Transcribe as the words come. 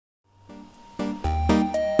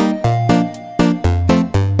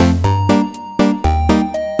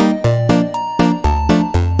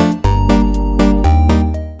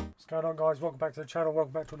guys, welcome back to the channel,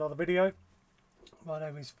 welcome back to another video. My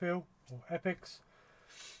name is Phil, or Essex,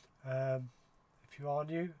 if you are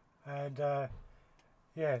new, and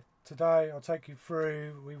yeah, today I'll take you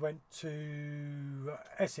through, we went to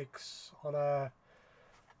Essex on a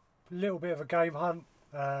little bit of a game hunt.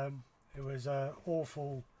 It was an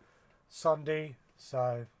awful Sunday,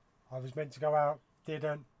 so I was meant to go out,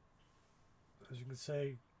 didn't, as you can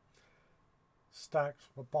see, stacked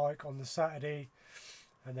my bike on the Saturday,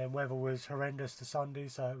 and then weather was horrendous the Sunday,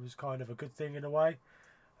 so it was kind of a good thing in a way.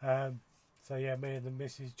 So yeah, me and the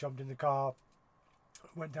missus jumped in the car,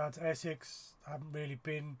 went down to Essex. I haven't really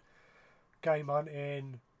been game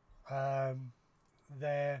hunting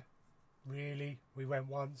there really. We went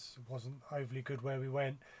once, it wasn't overly good where we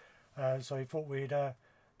went, so we thought we'd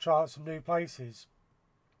try out some new places.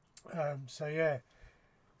 So yeah,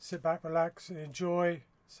 sit back, relax and enjoy.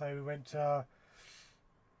 So we went to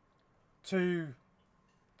two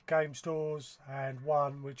game stores and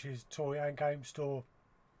one which is toy and game store,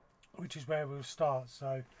 which is where we'll start.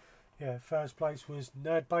 So yeah, first place was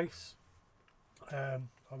Nerd Base. I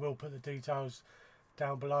will put the details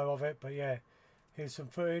down below of it, but yeah, here's some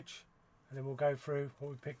footage and then we'll go through what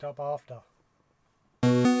we picked up after.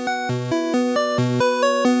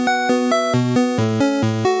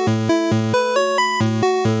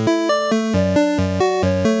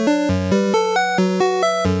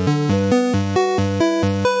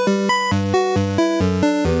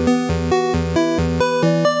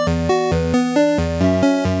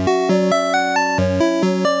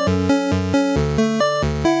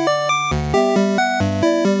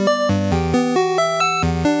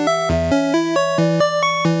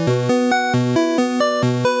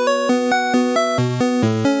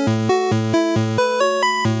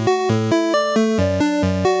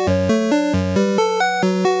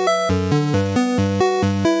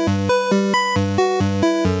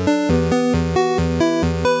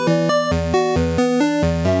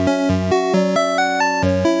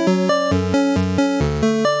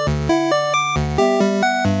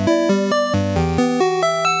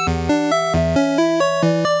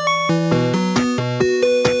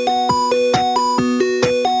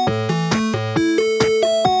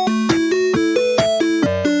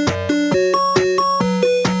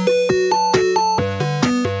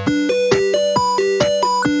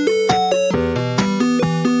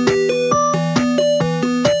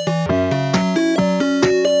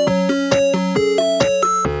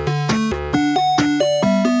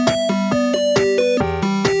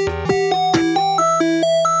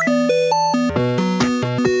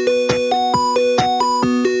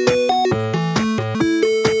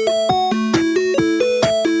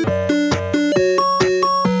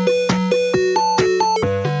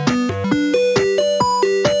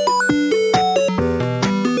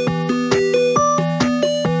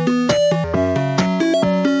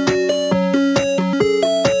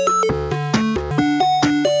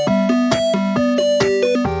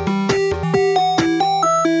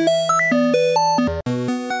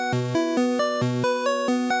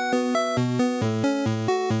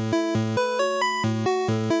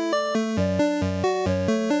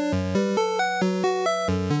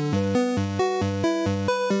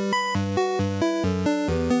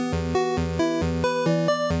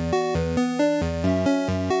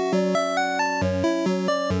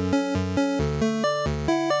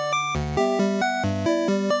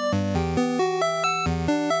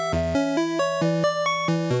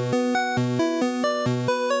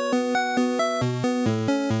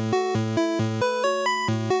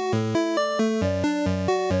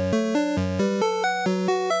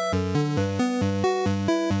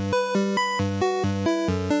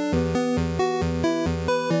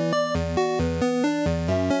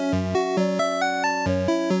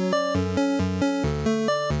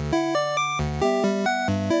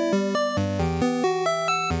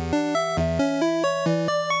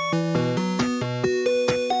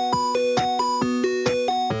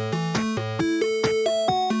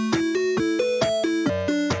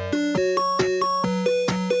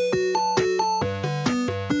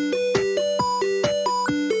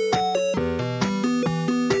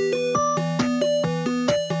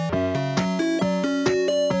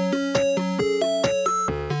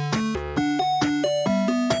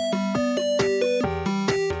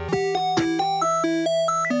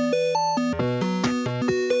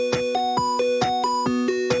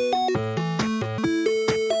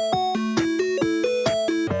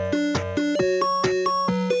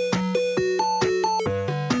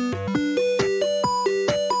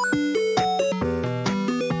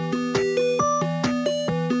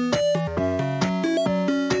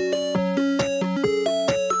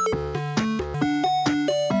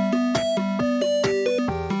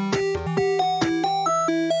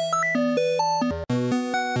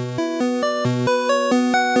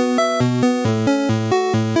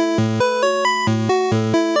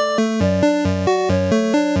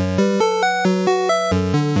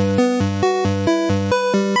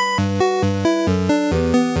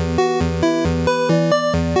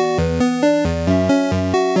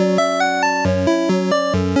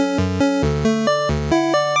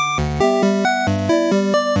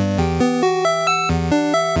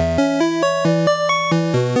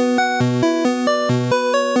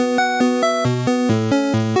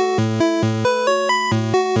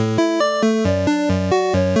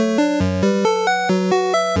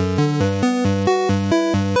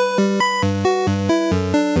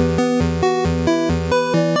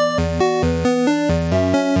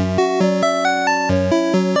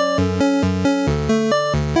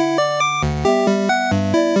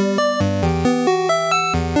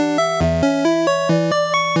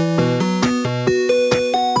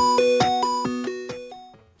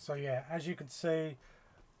 yeah, as you can see,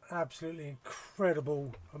 absolutely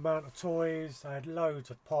incredible amount of toys. They had loads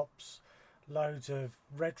of pops, loads of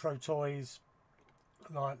retro toys,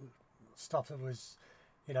 like stuff that was,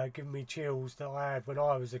 you know, giving me chills that I had when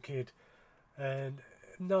I was a kid. And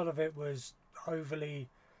none of it was overly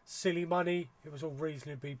silly money. It was all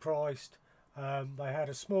reasonably priced. They had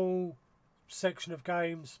a small section of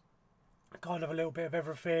games, kind of a little bit of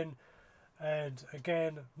everything, and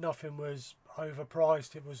again, nothing was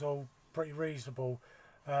overpriced. It was all pretty reasonable.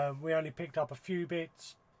 We only picked up a few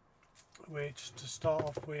bits, which to start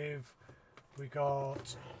off with, we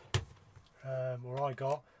got, or I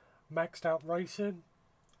got, Maxed Out Racing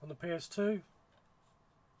on the PS2. It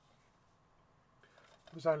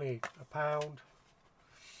was only £1.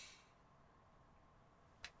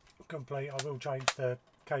 Complete. I will change the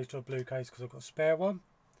case to a blue case because I've got a spare one.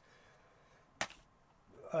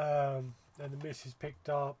 And the missus picked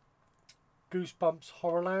up Goosebumps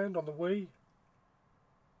Horrorland on the Wii.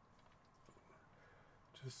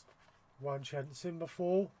 Just one she hadn't seen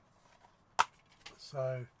before.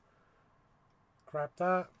 So grab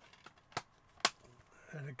that.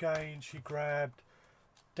 And again she grabbed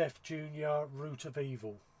Def Jr. Root of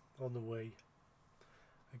Evil on the Wii.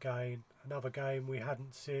 Again, another game we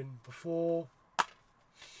hadn't seen before.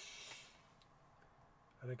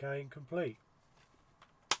 And again, complete.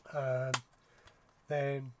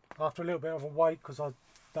 Then, after a little bit of a wait, because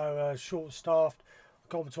they were short-staffed, I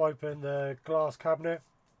got them to open the glass cabinet,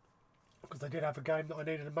 because they did have a game that I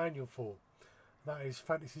needed a manual for. That is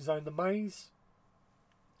Fantasy Zone The Maze.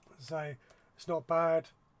 So, it's not bad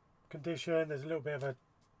condition. There's a little bit of a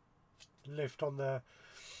lift on the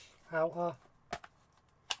outer,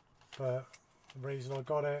 but the reason I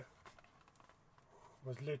got it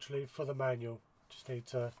was literally for the manual. Just need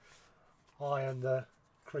to iron the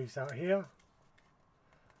crease out here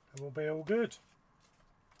and we'll be all good.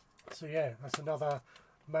 So yeah, that's another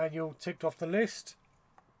manual ticked off the list.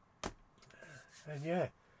 And yeah,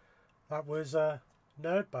 that was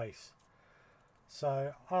Nerd Base.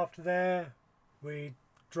 So after there we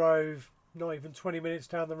drove not even 20 minutes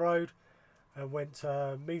down the road and went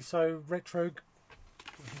to Miso Retro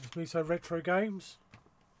Games,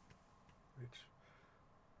 which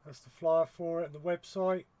that's the flyer for it and the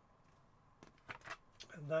website,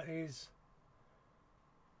 and that is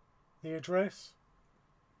the address.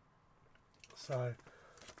 So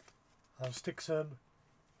I'll stick some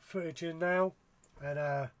footage in now,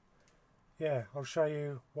 and yeah, I'll show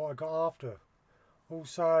you what I got after.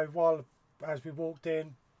 Also, as we walked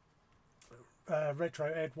in,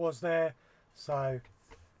 Retro Ed was there, so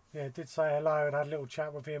yeah, did say hello and had a little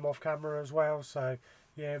chat with him off camera as well. So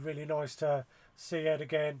yeah, really nice to see Ed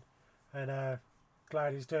again, and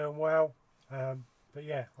glad he's doing well. But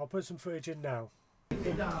yeah, I'll put some footage in now.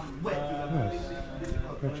 Nice.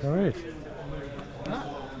 Retro Ed.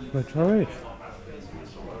 Retro Ed.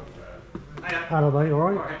 Hello mate,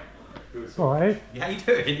 alright? Alright Ed? Yeah, how you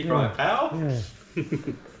doing? You right, pal? Yeah.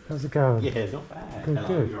 How's it going? Yeah, not bad. Good, Hello,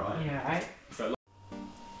 good. you right? Yeah, right.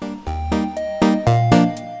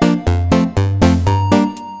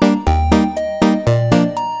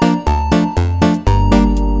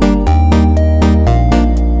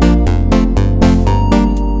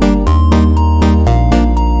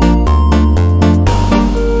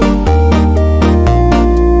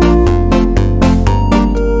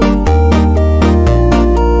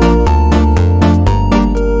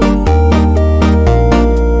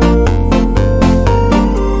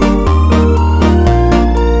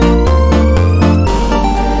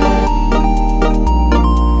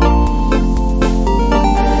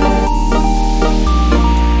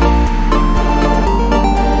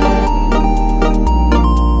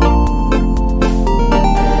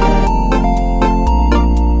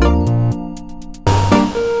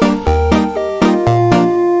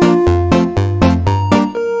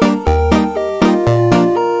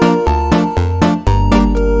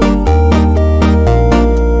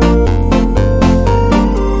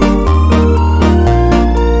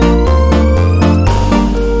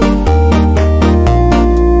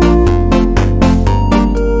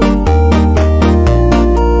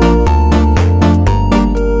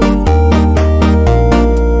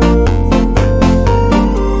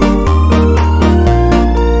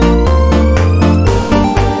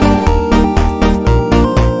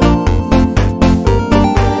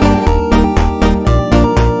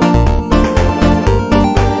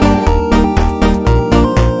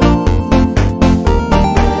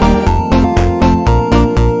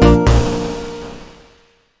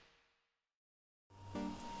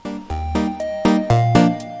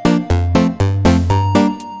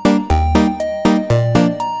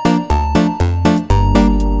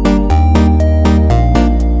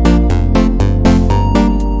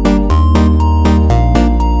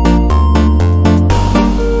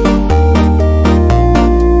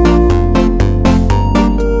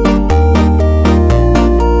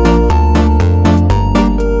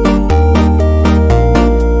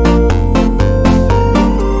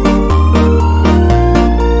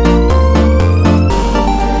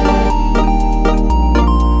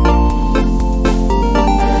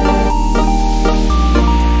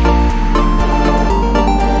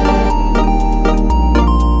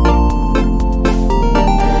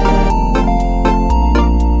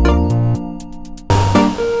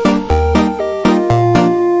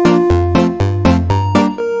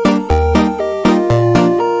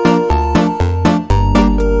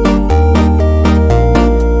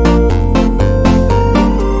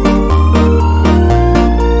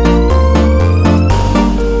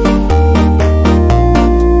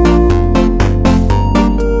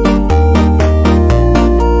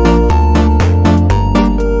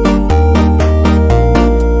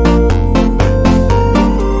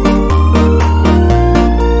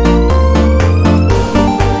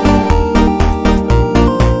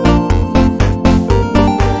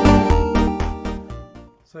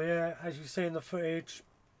 as you see in the footage,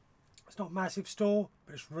 it's not a massive store,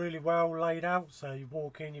 but it's really well laid out. So you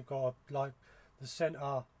walk in, you've got like the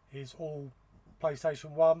centre is all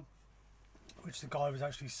PlayStation 1, which the guy was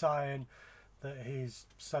actually saying that he's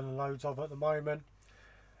selling loads of at the moment.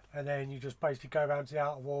 And then you just basically go around to the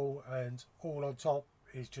outer wall, and all on top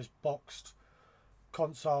is just boxed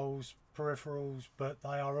consoles, peripherals, but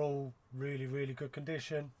they are all really, really good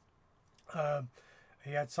condition.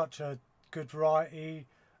 He had such a good variety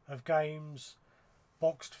of games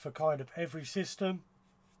boxed for kind of every system,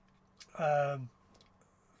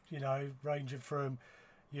 you know, ranging from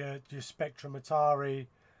your Spectrum Atari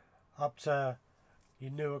up to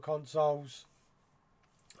your newer consoles.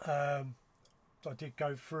 I did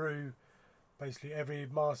go through basically every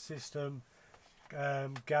Master System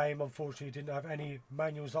game. Unfortunately, didn't have any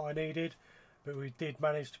manuals that I needed, but we did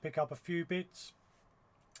manage to pick up a few bits.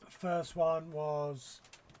 The first one was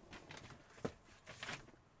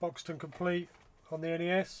boxed and complete on the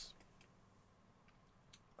NES.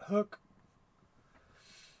 Hook.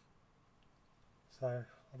 So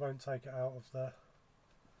I won't take it out of the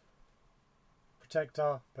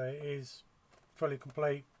protector, but it is fully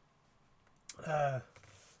complete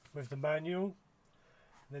with the manual.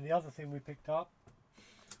 And then the other thing we picked up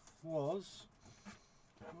was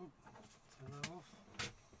turn that off.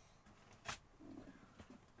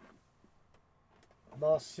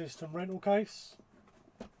 Master System rental case.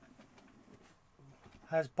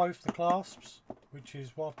 Has both the clasps, which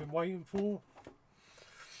is what I've been waiting for.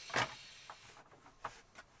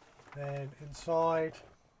 Then inside,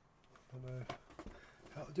 I don't know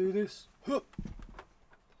how to do this. So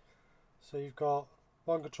you've got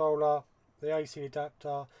one controller, the AC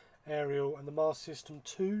adapter, aerial, and the Master System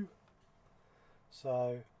 2.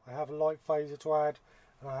 So I have a light phaser to add,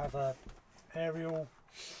 and I have a aerial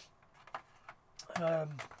or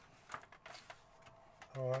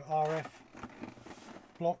an RF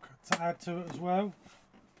block to add to it as well.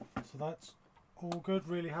 So that's all good.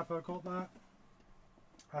 Really happy I got that.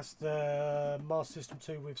 That's the Master System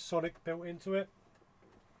 2 with Sonic built into it.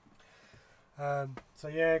 So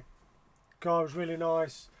yeah, guy was really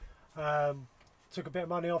nice. Took a bit of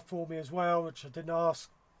money off for me as well, which I didn't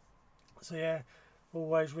ask. So yeah,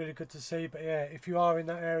 always really good to see. But yeah, if you are in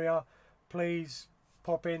that area, please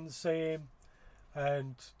pop in, see him.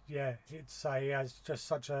 And yeah, he has just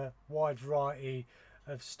such a wide variety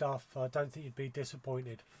of stuff. I don't think you'd be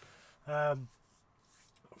disappointed.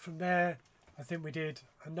 From there, I think we did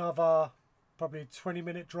another probably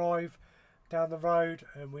 20-minute drive down the road,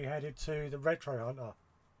 and we headed to the Retro Hunter.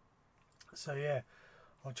 So yeah,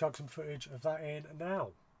 I'll chuck some footage of that in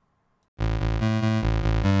now.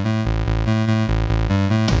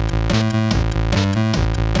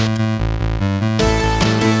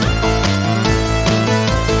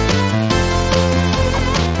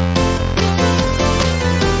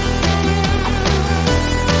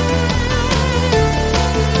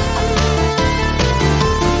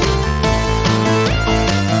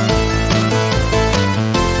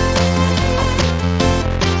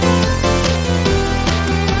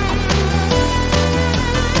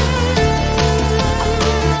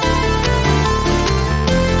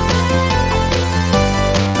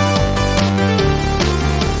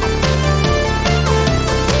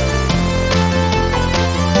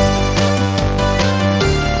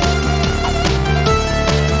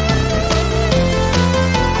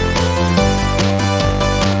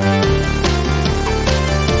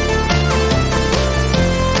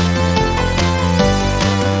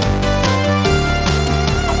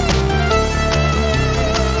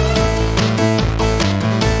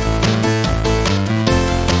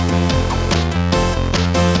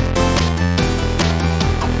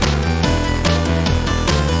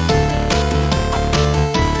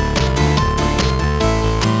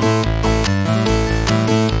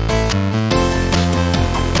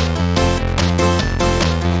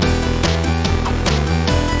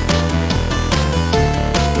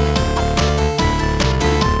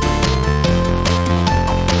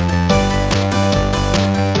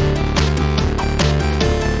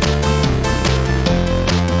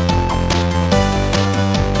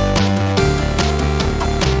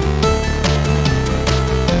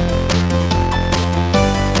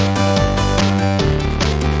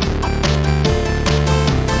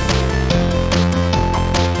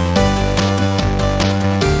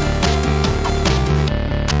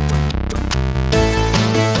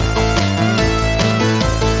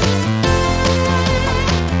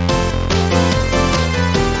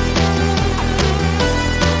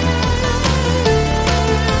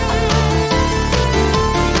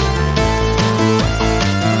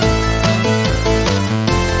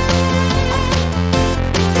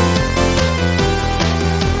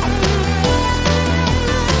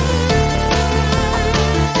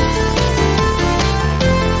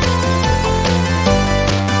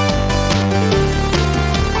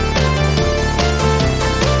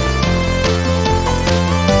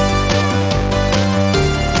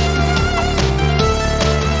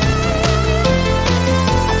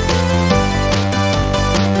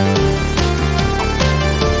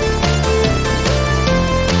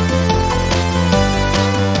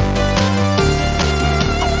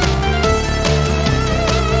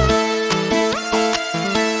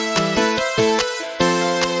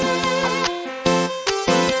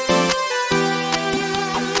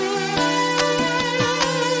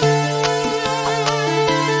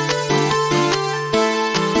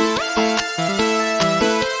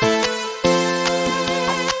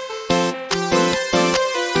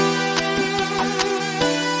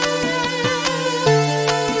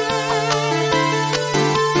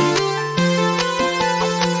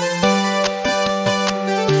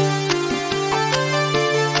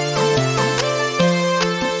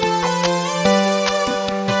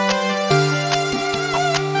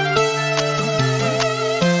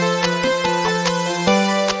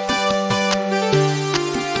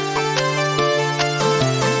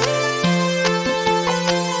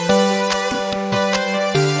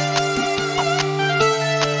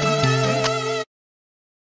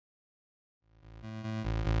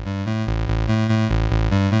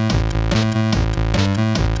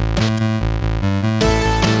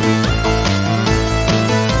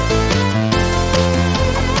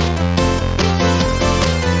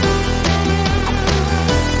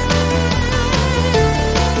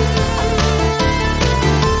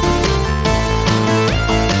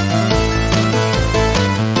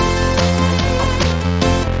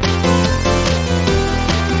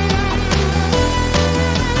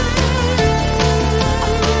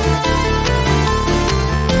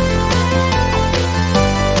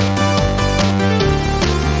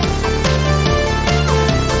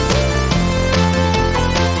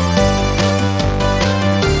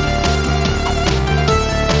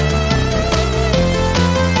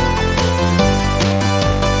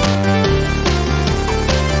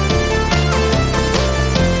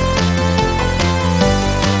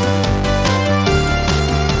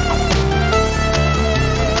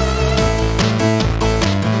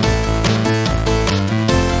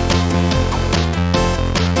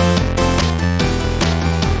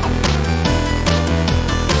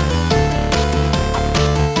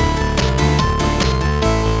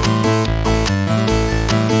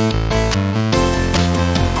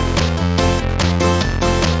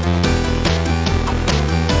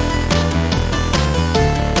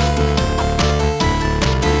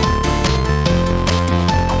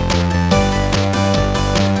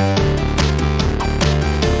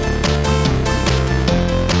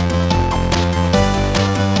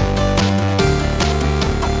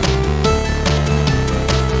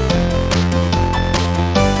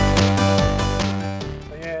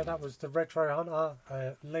 that was the Retro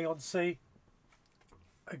Hunter Leon C.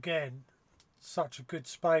 Again, such a good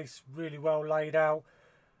space, really well laid out,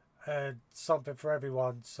 and something for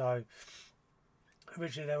everyone. So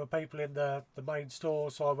originally there were people in the main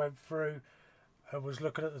store, so I went through and was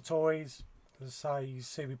looking at the toys. As I say, you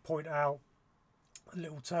see me point out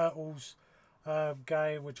Little Turtles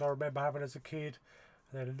game, which I remember having as a kid,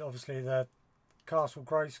 and then obviously the Castle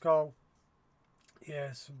Grayskull.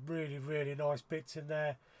 Yeah, some really nice bits in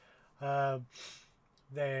there.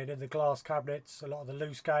 Then in the glass cabinets, a lot of the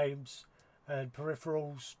loose games and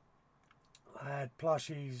peripherals. I had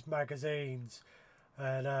plushies, magazines,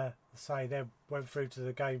 and say then went through to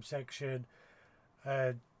the game section,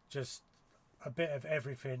 and just a bit of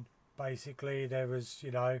everything. Basically, there was,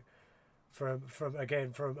 you know, from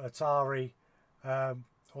Atari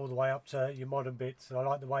all the way up to your modern bits. And I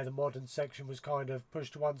like the way the modern section was kind of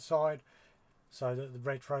pushed to one side, so that the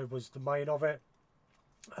retro was the main of it.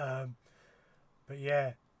 But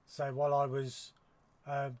yeah, so while I was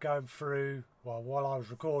going through, well, while I was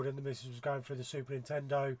recording, the missus was going through the Super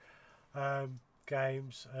Nintendo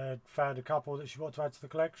games and found a couple that she wanted to add to the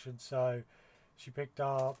collection. So she picked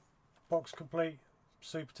up Box Complete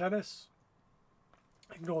Super Tennis.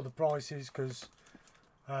 Ignore the prices because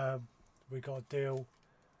we got a deal.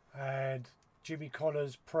 And Jimmy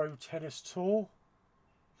Connor's Pro Tennis Tour.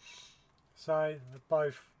 So they're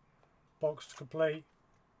both boxed complete,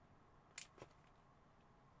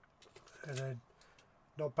 and then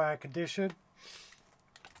not bad condition.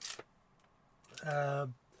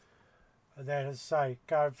 And then, as I say,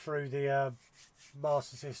 going through the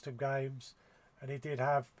Master System games, and he did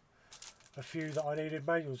have a few that I needed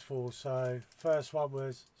manuals for. So first one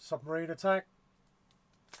was Submarine Attack.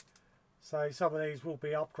 So some of these will be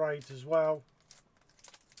upgrades as well.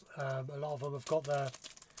 A lot of them have got the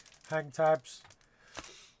hang tabs.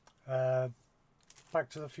 Back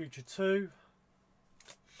to the Future 2.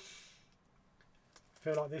 I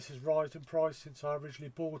feel like this has risen in price since I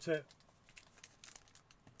originally bought it.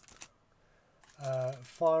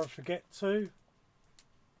 Fire and Forget 2.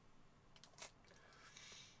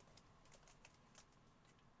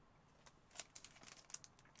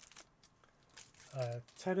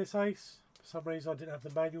 Tennis Ace. For some reason I didn't have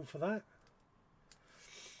the manual for that.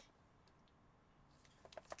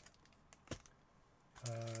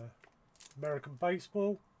 American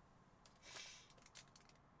Baseball.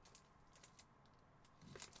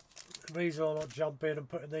 The reason I'm not jumping and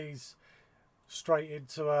putting these straight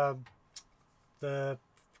into the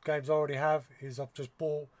games I already have is I've just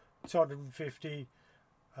bought 250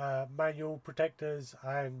 manual protectors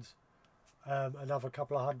and another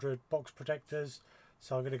couple of hundred box protectors.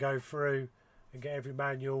 So I'm going to go through and get every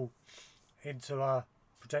manual into a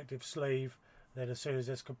protective sleeve. Then as soon as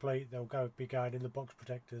it's complete, they'll be going in the box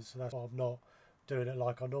protectors. So that's why I'm not doing it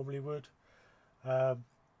like I normally would. The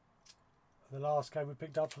last game we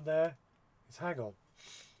picked up from there is Hang On.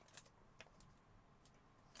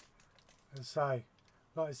 And say,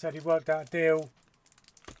 like I said, he worked out a deal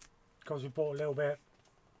because we bought a little bit.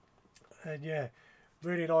 And yeah,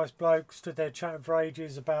 really nice bloke. Stood there chatting for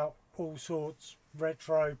ages about all sorts,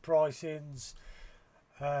 retro pricings,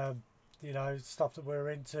 you know, stuff that we're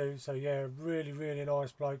into. So yeah, really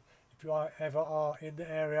nice bloke. If you ever are in the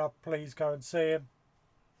area, please go and see him.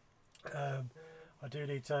 I do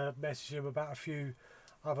need to message him about a few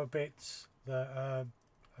other bits that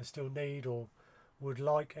I still need or would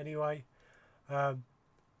like anyway.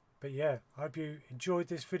 But yeah, I hope you enjoyed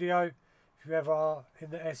this video. If you ever are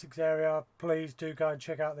in the Essex area, please do go and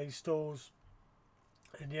check out these stores.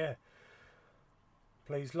 And yeah,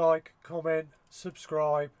 please like, comment,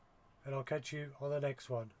 subscribe, and I'll catch you on the next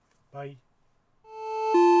one. Bye.